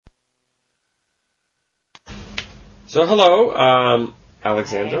So hello,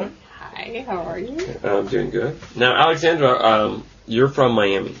 Alexandra. Hi, how are you? I'm doing good. Now, Alexandra, you're from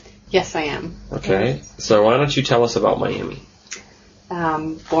Miami. Yes, I am. Okay. Yes. So why don't you tell us about Miami?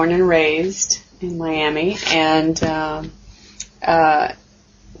 Born and raised in Miami, and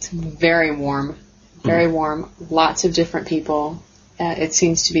it's very warm. Very warm. Lots of different people. It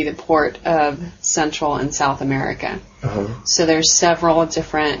seems to be the port of Central and South America. So there's several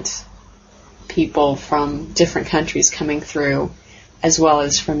different people from different countries coming through, as well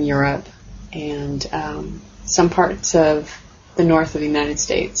as from Europe and some parts of the north of the United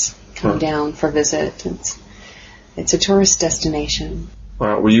States come down for visit. It's a tourist destination.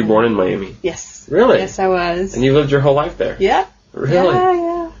 Wow. Were you born in Miami? Yes. Really? Yes, I was. And you lived your whole life there? Yeah. Really?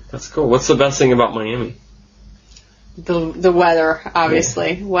 Yeah. That's cool. What's the best thing about Miami? The weather,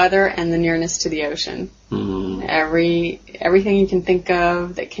 obviously. Yeah. Weather and the nearness to the ocean. Mm-hmm. Everything you can think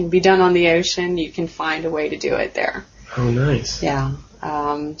of that can be done on the ocean, you can find a way to do it there. Oh, nice. Yeah.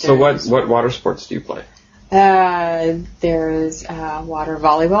 So what water sports do you play? There's water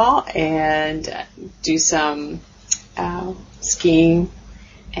volleyball and do some skiing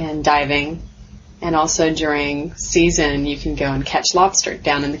and diving. And also during season, you can go and catch lobster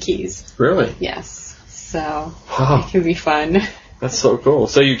down in the Keys. Really? Yes. So it can be fun. That's so cool.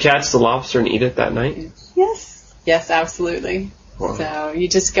 So you catch the lobster and eat it that night? Yes. Yes, absolutely. Wow. So you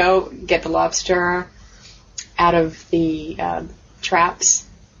just go get the lobster out of the traps,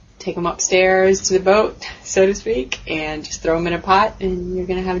 take them upstairs to the boat, so to speak, and just throw them in a pot, and you're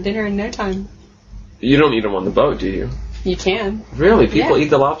going to have dinner in no time. You don't eat them on the boat, do you? You can. Really? People eat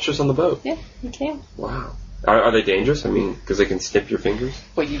the lobsters on the boat? Yeah, you can. Wow. Are they dangerous? I mean, because they can snip your fingers?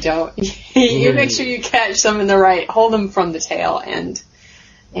 Well, you don't. You make sure you catch them in the right, hold them from the tail, and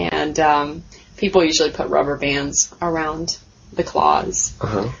people usually put rubber bands around the claws.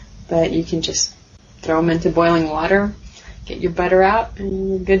 But you can just throw them into boiling water, get your butter out, and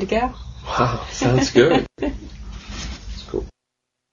you're good to go. Wow, sounds good.